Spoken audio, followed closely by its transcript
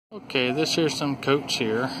Okay, this here's some coats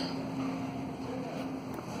here.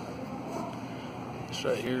 This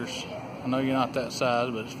right here's, I know you're not that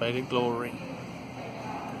size, but it's Faded Glory.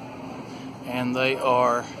 And they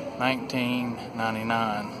are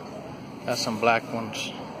 $19.99. Got some black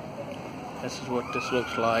ones. This is what this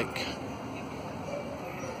looks like.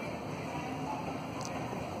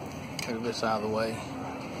 Move this out of the way.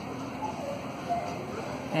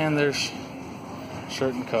 And there's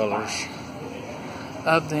certain colors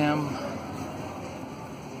of them,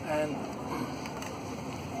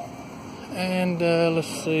 and let's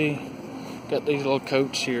see, got these little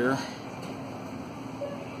coats here,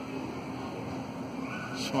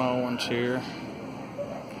 small ones here,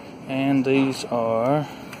 and these are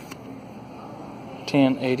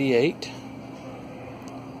 $10.88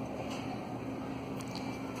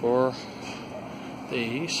 for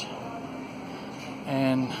these,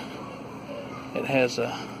 and it has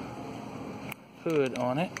a hood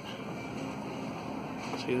on it.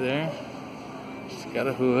 See there? It's got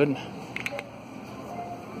a hood.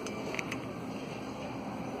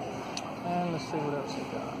 And let's see what else they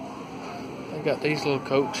got. They got these little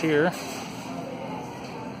coats here.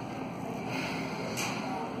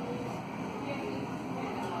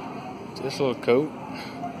 This little coat.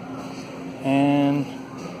 And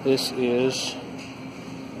this is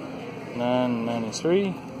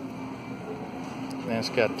 $9.93. And it's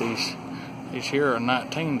got these here are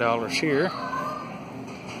 $19 here.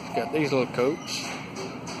 It's got these little coats.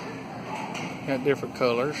 Got different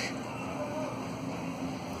colors.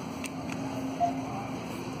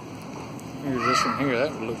 Here's this one here.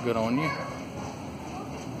 That would look good on you.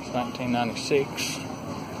 It's $19.96.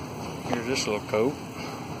 Here's this little coat.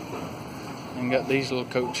 And got these little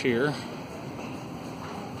coats here.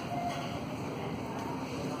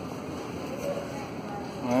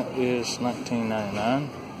 That is $19.99.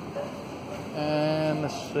 And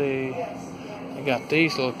let's see, I got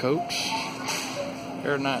these little coats.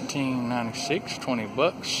 They're $19.96, 20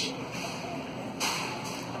 bucks.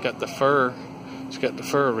 Got the fur. It's got the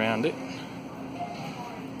fur around it.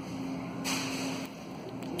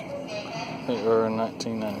 They are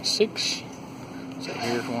 $19.96. So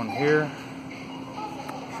here's one here.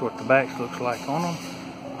 That's what the back looks like on them.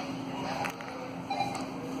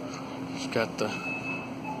 It's got the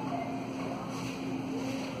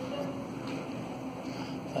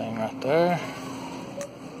thing right there,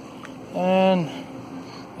 and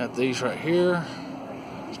got these right here.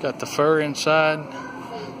 It's got the fur inside.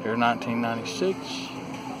 They're $19.96,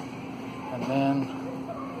 and then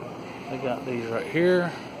they got these right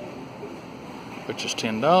here, which is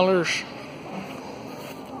 $10,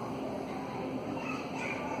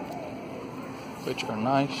 which are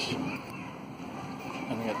nice.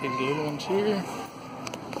 And we got these little ones here.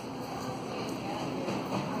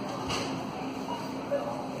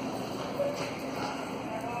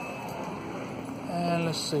 And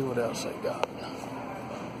let's see what else they got.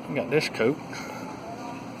 We got this coat.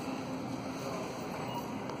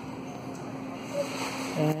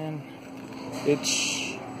 And it's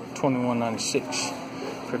 $21.96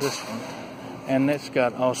 for this one. And it's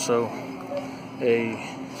got also a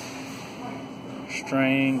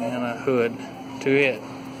string and a hood to it.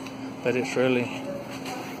 But it's really,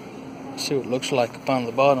 see what it looks like up on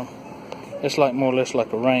the bottom. It's like more or less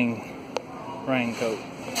like a raincoat.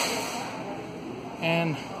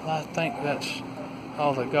 And I think that's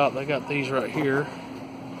all they got. They got these right here.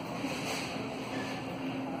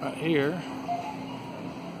 Right here.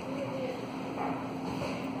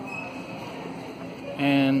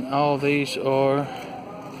 And all these are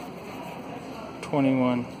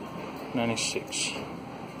 $21.96.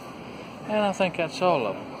 And I think that's all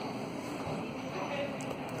of them.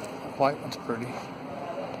 The white one's pretty.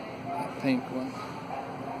 The pink one.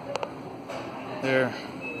 There.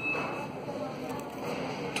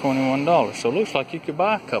 $21. So it looks like you could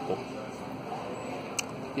buy a couple.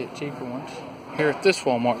 Get cheaper ones. Here at this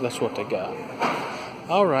Walmart, that's what they got.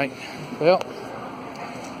 Alright. Well,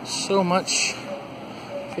 so much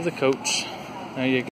for the coats. There you go.